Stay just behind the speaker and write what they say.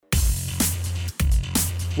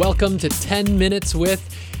Welcome to 10 Minutes With.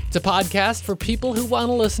 It's a podcast for people who want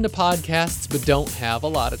to listen to podcasts but don't have a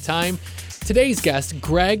lot of time. Today's guest,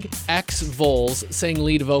 Greg X. Volz, sang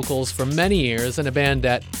lead vocals for many years in a band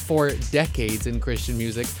that, for decades in Christian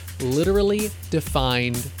music, literally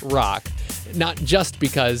defined rock. Not just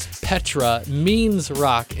because Petra means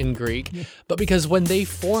rock in Greek, but because when they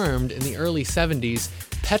formed in the early 70s,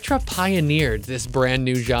 Petra pioneered this brand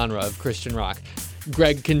new genre of Christian rock.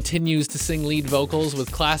 Greg continues to sing lead vocals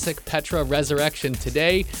with classic Petra Resurrection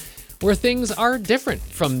today, where things are different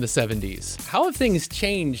from the 70s. How have things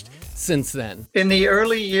changed since then? In the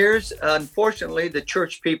early years, unfortunately, the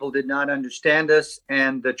church people did not understand us,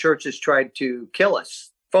 and the churches tried to kill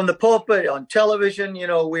us. From the pulpit, on television,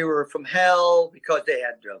 we were from hell because they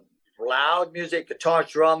had loud music,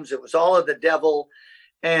 guitars, drums. It was all of the devil.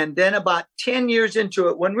 And then about 10 years into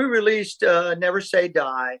it, when we released Never Say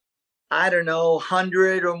Die,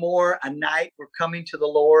 100 or more a night were coming to the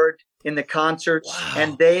Lord in the concerts. Wow.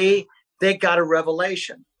 And they got a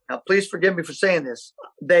revelation. Now, please forgive me for saying this.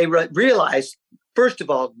 They realized, first of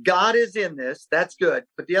all, God is in this. That's good.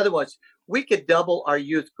 But the other was, we could double our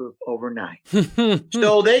youth group overnight.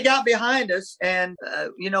 So they got behind us. And,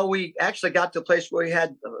 we actually got to a place where we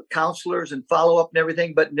had counselors and follow-up and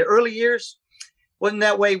everything. But in the early years, wasn't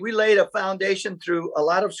that way. We laid a foundation through a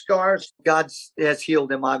lot of scars. God has healed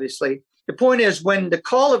them, obviously. The point is, when the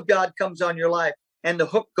call of God comes on your life and the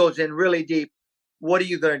hook goes in really deep, what are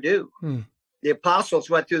you going to do? The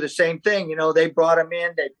apostles went through the same thing. They brought them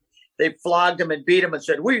in. They flogged them and beat them and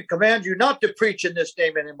said, we command you not to preach in this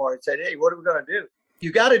name anymore. He said, hey, what are we going to do?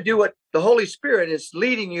 You got to do what the Holy Spirit is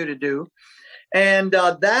leading you to do. And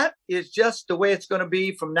that is just the way it's going to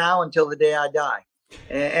be from now until the day I die.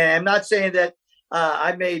 And I'm not saying that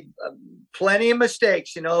I made plenty of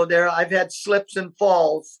mistakes. I've had slips and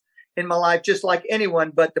falls in my life, just like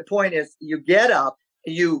anyone. But the point is, you get up,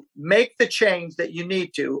 you make the change that you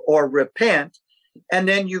need to, or repent, and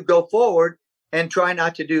then you go forward and try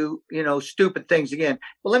not to do, stupid things again.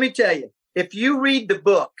 But let me tell you, if you read the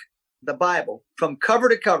book, the Bible, from cover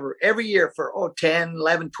to cover every year for 10,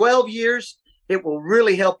 11, 12 years, it will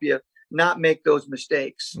really help you not make those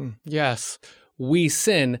mistakes. Yes, we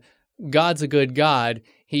sin. God's a good God.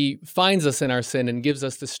 He finds us in our sin and gives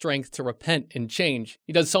us the strength to repent and change.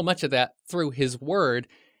 He does so much of that through his word.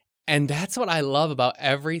 And that's what I love about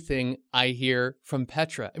everything I hear from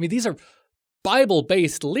Petra. I mean, these are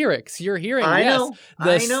Bible-based lyrics. You're hearing, I know.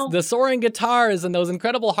 The soaring guitars and those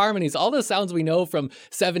incredible harmonies, all the sounds we know from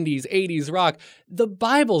 70s, 80s rock. The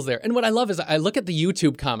Bible's there. And what I love is I look at the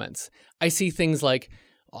YouTube comments. I see things like,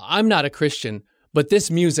 I'm not a Christian, but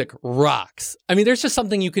this music rocks. I mean, there's just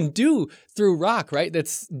something you can do through rock, right?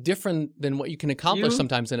 That's different than what you can accomplish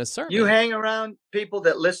sometimes in a sermon. You hang around people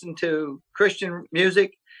that listen to Christian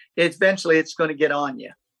music, eventually it's going to get on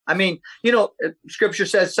you. I mean, Scripture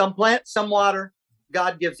says some plant, some water,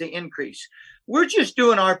 God gives the increase. We're just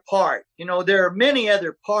doing our part. There are many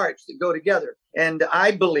other parts that go together. And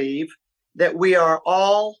I believe that we are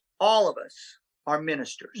all of us are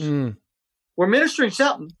ministers. We're ministering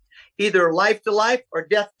something. Either life to life or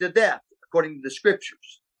death to death, according to the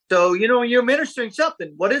scriptures. So, you're ministering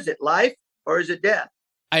something. What is it, life or is it death?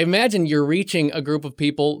 I imagine you're reaching a group of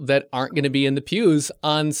people that aren't going to be in the pews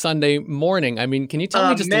on Sunday morning. I mean, can you tell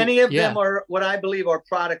me just... Many of them are what I believe are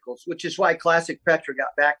prodigals, which is why Classic Petra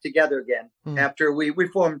got back together again after we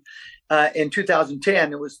formed in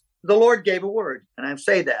 2010. It was the Lord gave a word, and I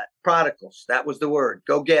say that, prodigals, that was the word.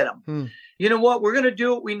 Go get them. You know what? We're going to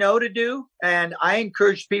do what we know to do. And I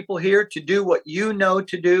encourage people here to do what you know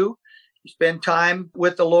to do. You spend time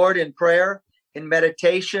with the Lord in prayer, in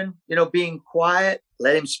meditation, being quiet,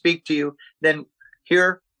 let him speak to you, then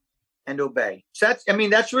hear and obey. So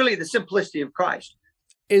that's really the simplicity of Christ.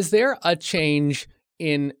 Is there a change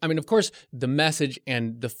of course, the message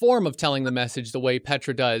and the form of telling the message the way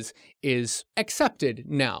Petra does is accepted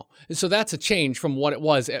now. So that's a change from what it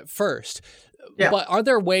was at first. Yeah. But are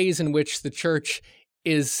there ways in which the church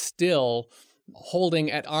is still holding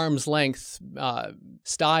at arm's length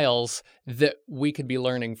styles that we could be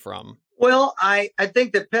learning from? Well, I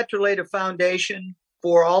think that Petra laid a foundation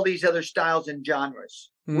for all these other styles and genres.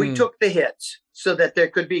 We took the hits so that there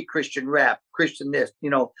could be Christian rap, Christian this,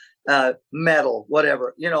 metal,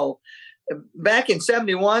 whatever. Back in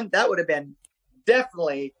 71, that would have been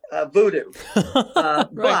definitely voodoo. Right.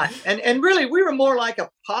 But and really, we were more like a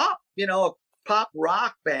pop, a pop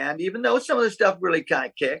rock band, even though some of the stuff really kind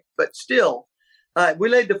of kicked. But still, we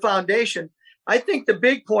laid the foundation. I think the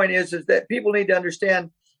big point is that people need to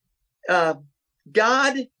understand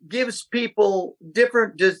God gives people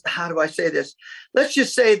different, how do I say this? Let's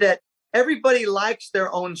just say that everybody likes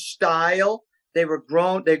their own style,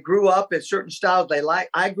 They grew up in certain styles they like.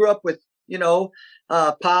 I grew up with,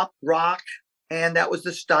 pop, rock, and that was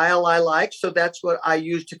the style I liked. So that's what I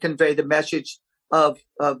used to convey the message of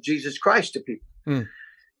Jesus Christ to people. Mm.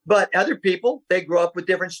 But other people, they grew up with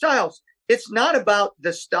different styles. It's not about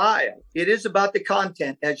the style. It is about the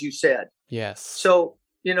content, as you said. Yes. So,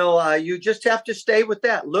 you just have to stay with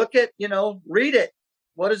that. Look at, read it.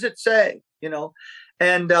 What does it say?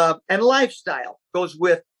 And lifestyle goes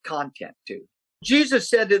with content too. Jesus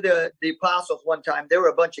said to the apostles one time, there were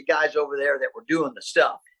a bunch of guys over there that were doing the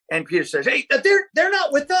stuff. And Peter says, hey, they're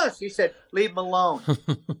not with us. He said, leave them alone.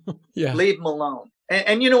 Yeah. Leave them alone.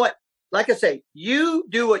 And you know what? Like I say, you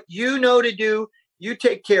do what you know to do. You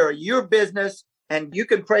take care of your business, and you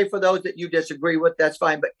can pray for those that you disagree with. That's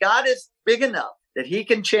fine. But God is big enough that he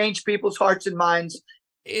can change people's hearts and minds.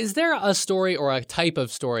 Is there a story or a type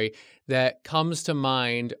of story that comes to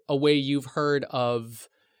mind, a way you've heard of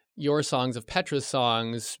your songs, of Petra's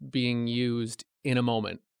songs, being used in a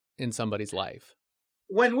moment in somebody's life?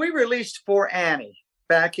 When we released For Annie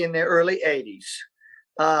back in the early 80s,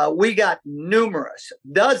 we got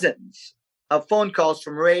dozens of phone calls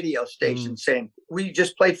from radio stations saying, we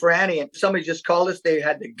just played For Annie, and somebody just called us. They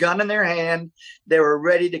had the gun in their hand. They were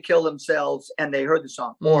ready to kill themselves, and they heard the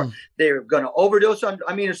song. Or they were going to overdose on.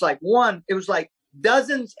 I mean, it was like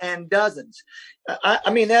dozens and dozens.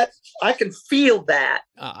 I can feel that.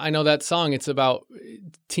 I know that song. It's about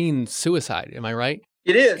teen suicide. Am I right?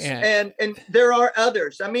 It is. And there are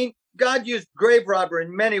others. I mean, God used Grave Robber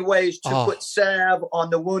in many ways to put salve on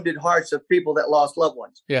the wounded hearts of people that lost loved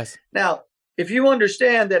ones. Yes. Now, if you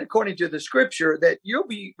understand that according to the scripture, that you'll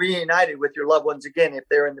be reunited with your loved ones again if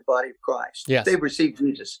they're in the body of Christ. Yes. They've received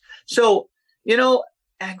Jesus. So,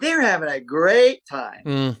 and they're having a great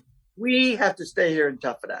time. We have to stay here and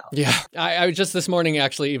tough it out. Yeah. I was just this morning,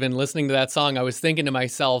 actually, even listening to that song, I was thinking to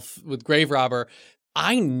myself with Grave Robber,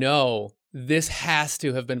 I know this has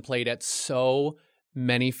to have been played at so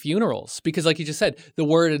many funerals, because like you just said, the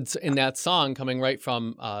words in that song coming right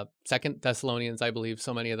from 2 Thessalonians, I believe,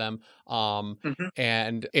 so many of them.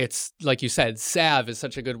 And it's like you said, salve is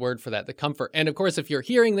such a good word for that, the comfort. And of course, if you're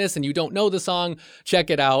hearing this and you don't know the song, check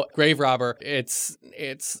it out. Grave Robber. It's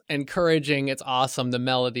encouraging. It's awesome. The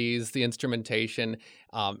melodies, the instrumentation.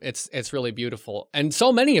 It's really beautiful. And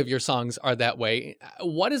so many of your songs are that way.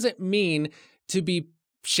 What does it mean to be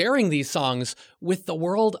sharing these songs with the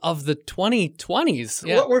world of the 2020s?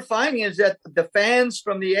 Yeah. What we're finding is that the fans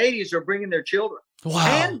from the 80s are bringing their children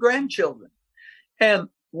and grandchildren. And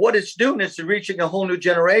what it's doing is reaching a whole new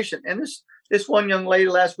generation. And this one young lady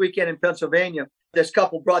last weekend in Pennsylvania, this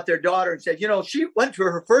couple brought their daughter and said, she went to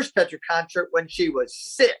her first Petra concert when she was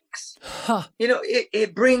 6. Huh.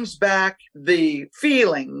 It brings back the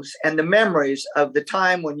feelings and the memories of the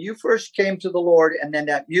time when you first came to the Lord. And then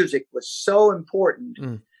that music was so important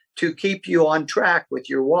to keep you on track with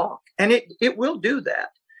your walk. And it will do that.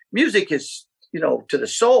 Music is, to the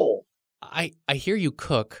soul. I hear you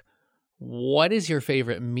cook. What is your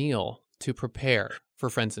favorite meal to prepare for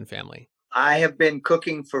friends and family? I have been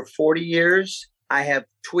cooking for 40 years. I have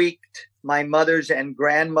tweaked my mother's and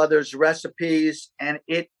grandmother's recipes, and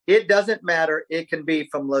it doesn't matter. It can be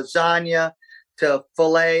from lasagna to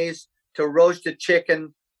fillets to roasted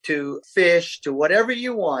chicken to fish to whatever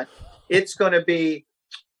you want. It's going to be,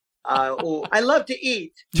 I love to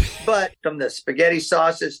eat, but from the spaghetti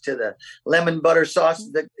sauces to the lemon butter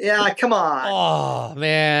sauces, come on. Oh,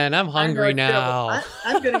 man, I'm hungry now.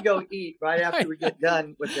 I'm going to go eat right after we get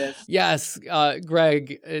done with this. Yes,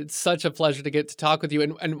 Greg, it's such a pleasure to get to talk with you.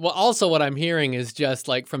 And also what I'm hearing is just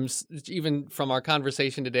like from our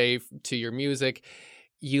conversation today to your music,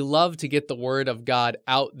 you love to get the word of God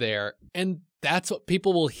out there. And that's what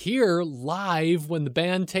people will hear live when the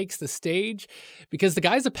band takes the stage, because the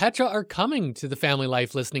guys of Petra are coming to the Family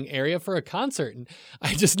Life listening area for a concert. And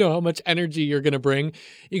I just know how much energy you're going to bring.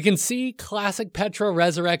 You can see Classic Petra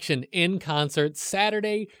Resurrection in concert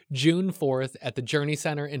Saturday, June 4th at the Journey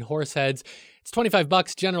Center in Horseheads. It's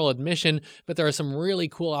 $25 general admission, but there are some really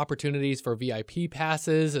cool opportunities for VIP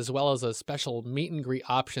passes, as well as a special meet and greet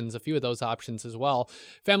options, a few of those options as well.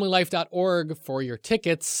 FamilyLife.org for your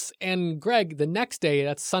tickets. And Greg, the next day,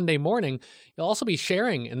 that's Sunday morning, you'll also be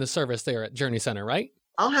sharing in the service there at Journey Center, right?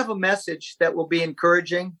 I'll have a message that will be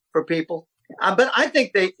encouraging for people. But I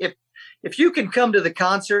think if you can come to the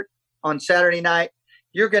concert on Saturday night,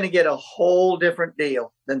 you're going to get a whole different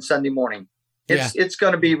deal than Sunday morning. It's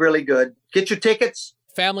going to be really good. Get your tickets.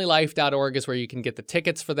 FamilyLife.org is where you can get the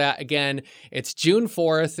tickets for that. Again, it's June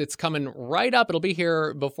 4th. It's coming right up. It'll be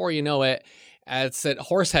here before you know it. It's at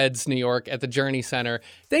Horseheads, New York at the Journey Center.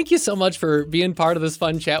 Thank you so much for being part of this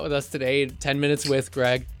fun chat with us today. 10 Minutes with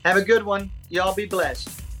Greg. Have a good one. Y'all be blessed.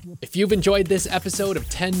 If you've enjoyed this episode of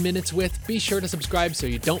 10 Minutes With, be sure to subscribe so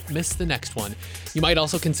you don't miss the next one. You might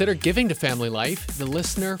also consider giving to Family Life, the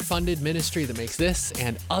listener-funded ministry that makes this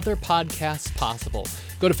and other podcasts possible.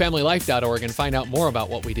 Go to familylife.org and find out more about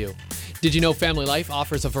what we do. Did you know Family Life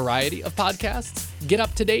offers a variety of podcasts? Get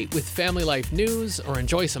up to date with Family Life news or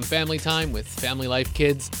enjoy some family time with Family Life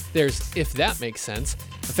kids. There's If That Makes Sense,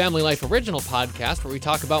 a Family Life original podcast where we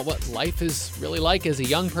talk about what life is really like as a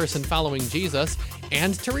young person following Jesus,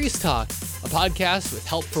 and Therese Talk, a podcast with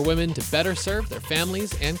help for women to better serve their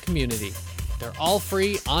families and community. They're all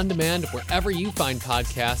free, on demand, wherever you find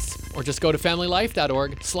podcasts, or just go to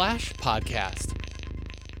familylife.org/podcast.